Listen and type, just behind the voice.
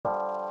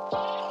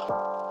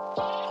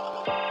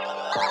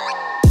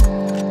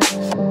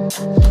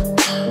Hey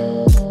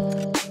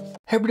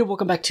everybody,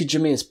 welcome back to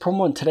Jimmy's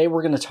Promo, and today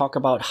we're going to talk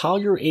about how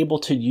you're able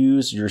to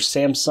use your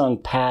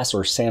Samsung Pass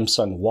or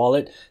Samsung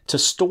Wallet to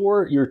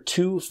store your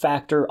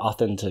two-factor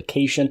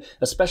authentication,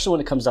 especially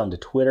when it comes down to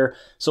Twitter.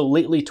 So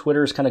lately,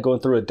 Twitter is kind of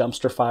going through a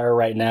dumpster fire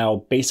right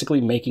now,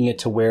 basically making it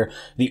to where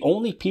the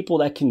only people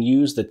that can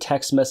use the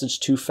text message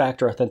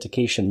two-factor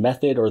authentication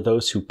method are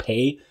those who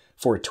pay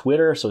for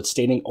Twitter. So it's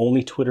stating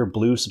only Twitter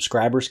Blue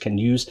subscribers can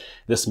use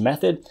this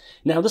method.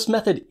 Now, this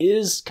method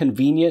is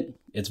convenient.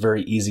 It's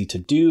very easy to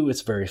do,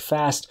 it's very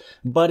fast,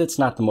 but it's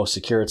not the most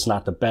secure, it's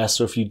not the best.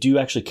 So if you do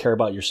actually care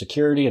about your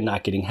security and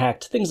not getting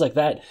hacked, things like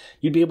that,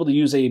 you'd be able to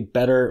use a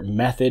better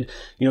method,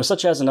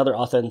 such as another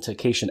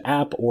authentication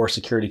app or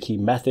security key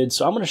method.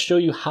 So I'm going to show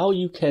you how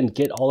you can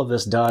get all of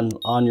this done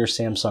on your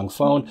Samsung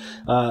phone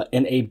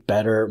in a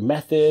better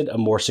method, a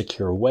more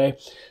secure way.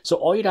 So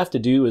all you'd have to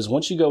do is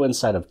once you go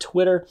inside of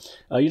Twitter,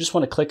 you just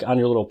want to click on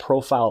your little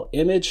profile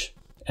image.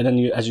 And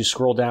then as you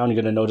scroll down,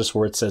 you're going to notice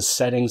where it says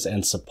settings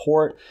and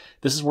support.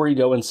 This is where you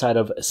go inside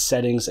of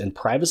settings and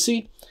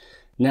privacy.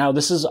 Now,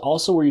 this is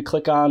also where you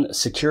click on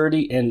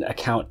security and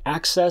account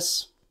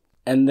access.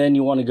 And then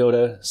you want to go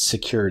to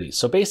security.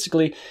 So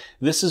basically,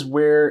 this is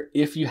where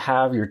if you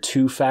have your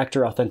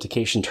two-factor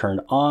authentication turned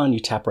on, you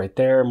tap right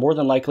there. More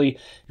than likely,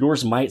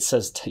 yours might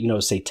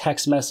say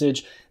text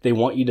message. They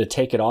want you to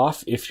take it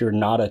off if you're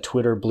not a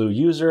Twitter Blue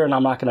user, and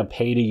I'm not going to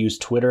pay to use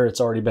Twitter.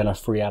 It's already been a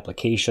free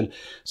application.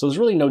 So there's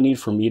really no need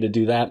for me to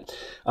do that.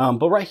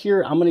 But right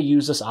here, I'm going to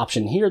use this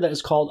option here that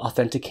is called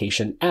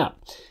Authentication App.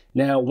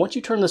 Now, once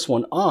you turn this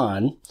one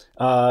on,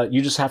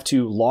 you just have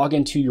to log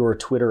into your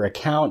Twitter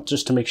account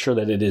just to make sure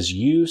that it is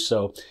you.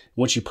 So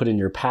once you put in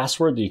your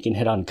password, you can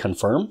hit on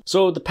confirm.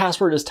 So the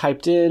password is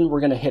typed in,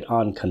 we're going to hit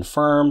on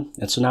confirm.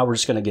 And so now we're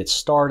just going to get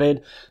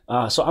started.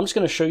 So I'm just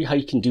going to show you how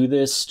you can do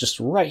this just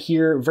right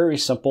here. Very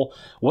simple.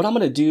 What I'm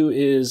going to do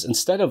is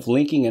instead of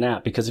linking an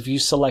app, because if you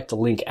select a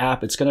link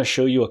app, it's going to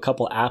show you a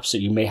couple apps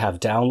that you may have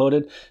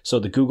downloaded. So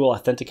the Google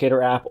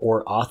Authenticator app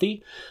or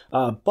Authy.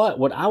 But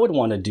what I would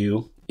want to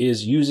do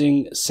is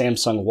using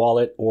Samsung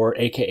Wallet or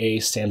AKA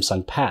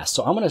Samsung Pass.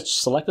 So I'm going to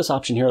select this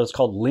option here that's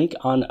called Link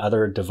on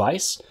Other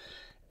Device.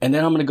 And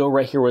then I'm going to go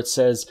right here where it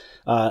says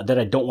that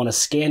I don't want to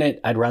scan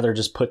it. I'd rather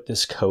just put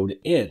this code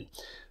in.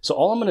 So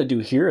all I'm going to do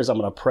here is I'm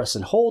going to press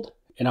and hold,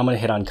 and I'm going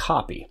to hit on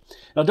copy.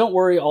 Now don't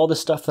worry, all the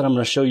stuff that I'm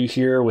going to show you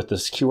here with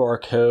this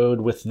QR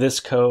code, with this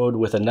code,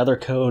 with another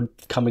code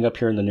coming up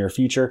here in the near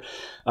future.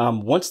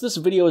 Once this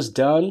video is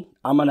done,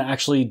 I'm going to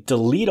actually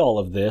delete all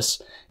of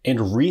this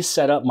and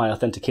reset up my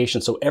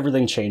authentication so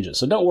everything changes.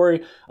 So don't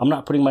worry, I'm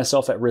not putting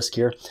myself at risk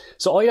here.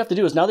 So all you have to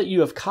do is now that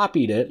you have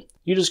copied it,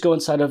 you just go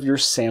inside of your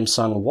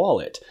Samsung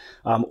Wallet.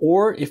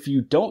 Or if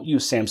you don't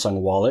use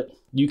Samsung Wallet,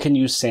 you can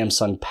use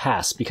Samsung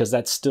Pass because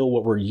that's still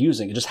what we're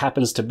using. It just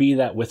happens to be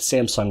that with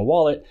Samsung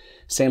Wallet,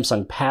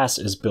 Samsung Pass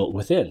is built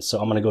within. So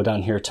I'm going to go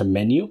down here to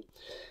menu.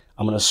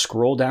 I'm going to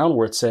scroll down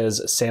where it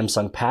says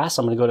Samsung Pass.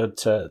 I'm going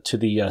to go to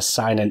the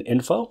sign in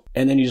info,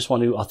 and then you just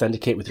want to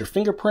authenticate with your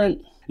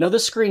fingerprint. Now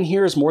this screen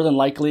here is more than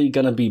likely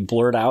going to be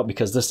blurred out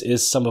because this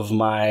is some of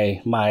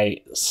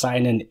my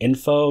sign-in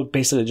info,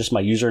 basically just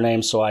my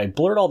username. So I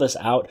blurred all this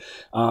out.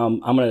 I'm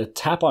going to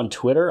tap on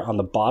Twitter on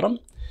the bottom.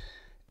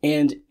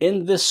 And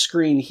in this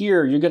screen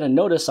here, you're going to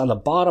notice on the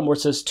bottom where it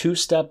says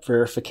two-step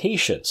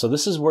verification. So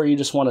this is where you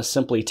just want to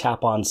simply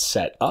tap on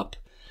set up.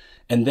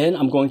 And then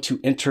I'm going to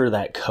enter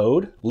that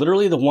code,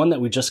 literally the one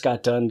that we just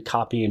got done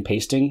copy and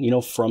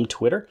pasting, from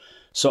Twitter.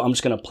 So I'm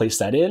just going to place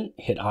that in,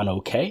 hit on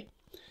OK.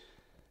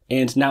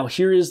 And now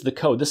here is the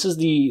code. This is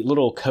the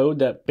little code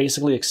that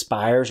basically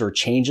expires or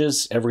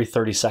changes every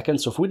 30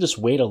 seconds. So if we just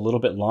wait a little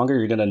bit longer,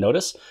 you're going to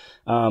notice,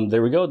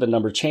 there we go, the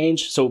number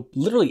changed. So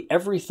literally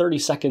every 30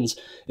 seconds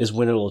is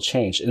when it will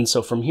change. And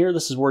so from here,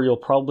 this is where you'll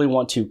probably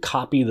want to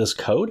copy this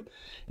code.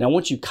 Now,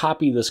 once you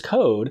copy this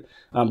code,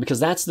 because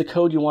that's the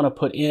code you want to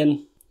put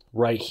in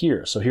right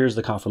here. So here's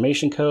the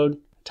confirmation code.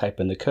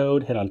 Type in the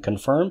code, hit on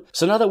confirm.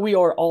 So now that we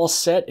are all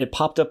set, it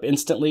popped up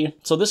instantly.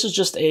 So this is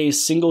just a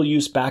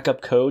single-use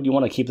backup code. You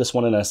want to keep this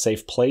one in a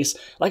safe place.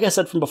 Like I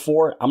said from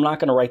before, I'm not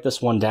going to write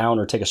this one down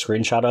or take a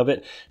screenshot of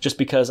it just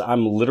because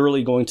I'm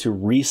literally going to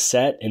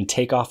reset and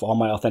take off all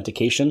my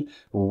authentication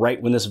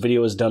right when this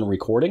video is done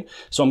recording.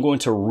 So I'm going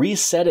to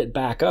reset it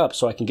back up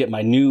so I can get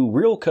my new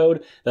real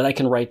code that I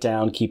can write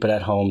down, keep it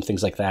at home,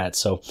 things like that.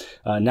 So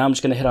now I'm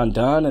just going to hit on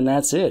done, and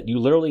that's it. You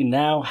literally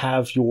now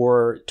have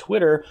your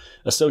Twitter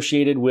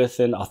associated with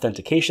an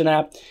authentication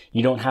app.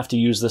 You don't have to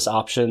use this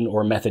option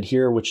or method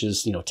here, which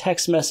is,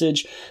 text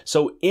message.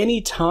 So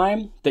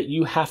anytime that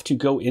you have to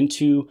go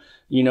into,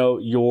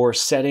 your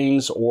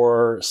settings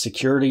or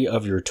security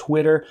of your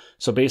Twitter,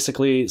 so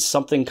basically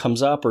something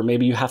comes up or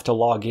maybe you have to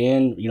log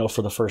in,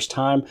 for the first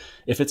time,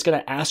 if it's going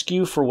to ask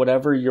you for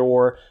whatever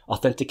your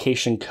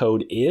authentication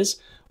code is,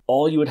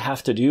 all you would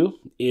have to do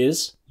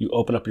is you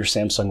open up your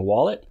Samsung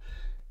Wallet.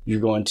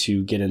 You're going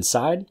to get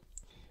inside.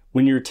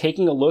 When you're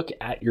taking a look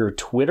at your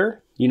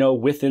Twitter,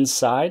 with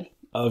inside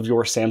of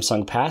your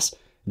Samsung Pass,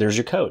 there's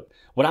your code.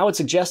 What I would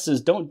suggest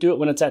is don't do it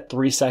when it's at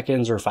 3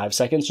 seconds or 5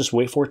 seconds. Just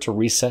wait for it to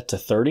reset to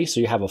 30. So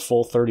you have a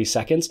full 30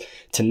 seconds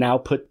to now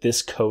put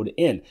this code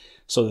in.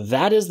 So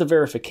that is the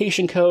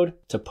verification code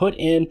to put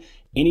in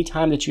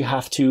anytime that you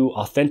have to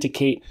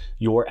authenticate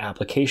your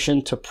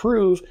application to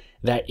prove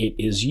that it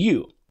is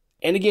you.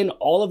 And again,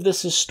 all of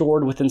this is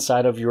stored within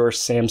inside of your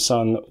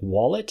Samsung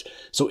wallet.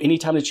 So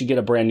anytime that you get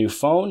a brand new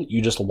phone,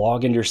 you just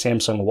log into your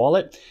Samsung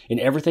wallet and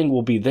everything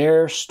will be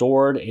there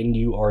stored and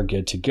you are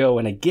good to go.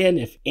 And again,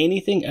 if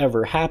anything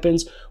ever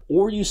happens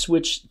or you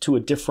switch to a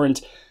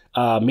different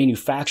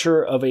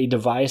manufacturer of a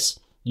device,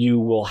 you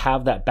will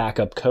have that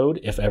backup code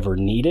if ever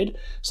needed.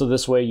 So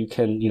this way you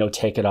can,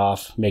 take it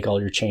off, make all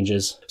your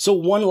changes. So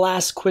one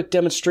last quick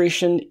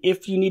demonstration.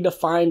 If you need to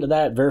find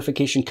that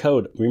verification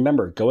code,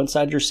 remember, go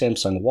inside your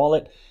Samsung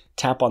wallet,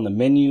 tap on the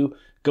menu,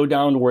 go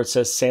down to where it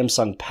says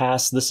Samsung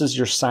Pass. This is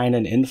your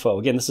sign-in info.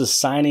 Again, this is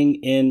signing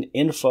in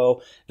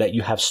info that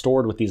you have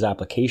stored with these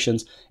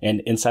applications.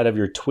 And inside of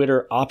your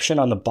Twitter option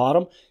on the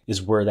bottom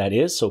is where that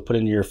is. So put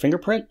in your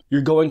fingerprint.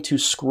 You're going to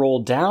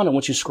scroll down. And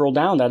once you scroll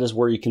down, that is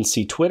where you can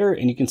see Twitter.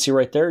 And you can see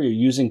right there, you're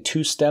using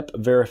two-step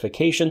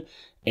verification.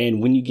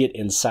 And when you get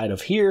inside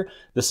of here,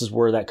 this is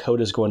where that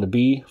code is going to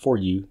be for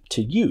you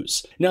to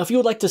use. Now, if you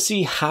would like to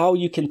see how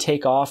you can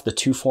take off the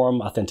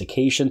two-form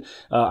authentication,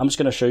 I'm just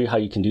going to show you how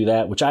you can do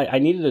that, which I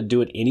needed to do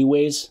it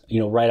anyways,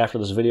 right after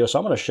this video. So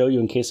I'm going to show you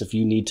in case if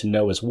you need to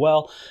know as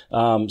well.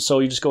 So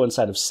you just go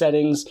inside of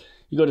settings,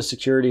 you go to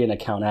security and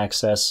account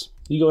access,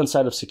 you go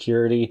inside of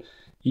security,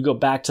 you go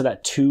back to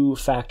that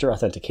two-factor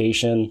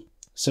authentication,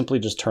 simply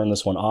just turn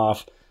this one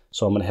off.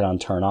 So I'm going to hit on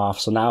turn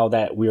off. So now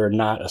that we are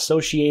not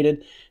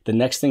associated, the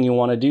next thing you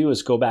want to do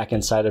is go back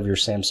inside of your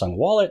Samsung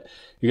wallet.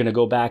 You're going to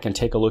go back and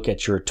take a look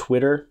at your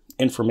Twitter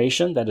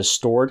information that is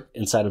stored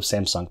inside of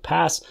Samsung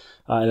Pass.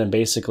 And then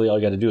basically all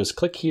you got to do is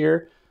click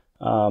here.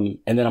 And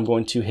then I'm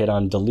going to hit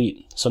on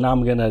delete. So now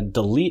I'm going to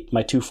delete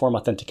my two-form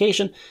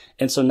authentication.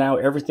 And so now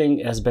everything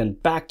has been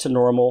back to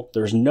normal.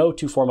 There's no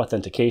two-form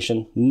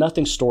authentication,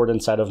 nothing stored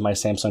inside of my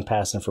Samsung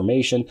Pass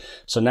information.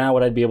 So now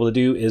what I'd be able to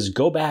do is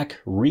go back,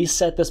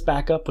 reset this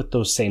back up with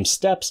those same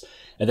steps.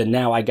 And then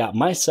now I got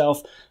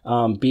myself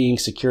being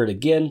secured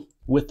again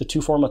with the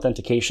two-form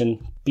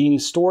authentication being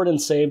stored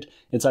and saved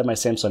inside my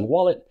Samsung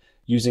wallet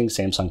using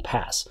Samsung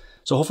Pass.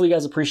 So hopefully you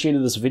guys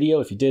appreciated this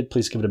video. If you did,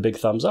 please give it a big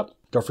thumbs up.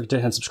 Don't forget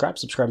to hit subscribe.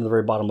 Subscribe on the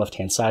very bottom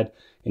left-hand side.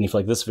 And if you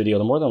like this video,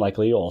 then more than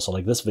likely you'll also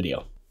like this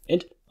video.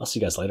 And I'll see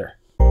you guys later.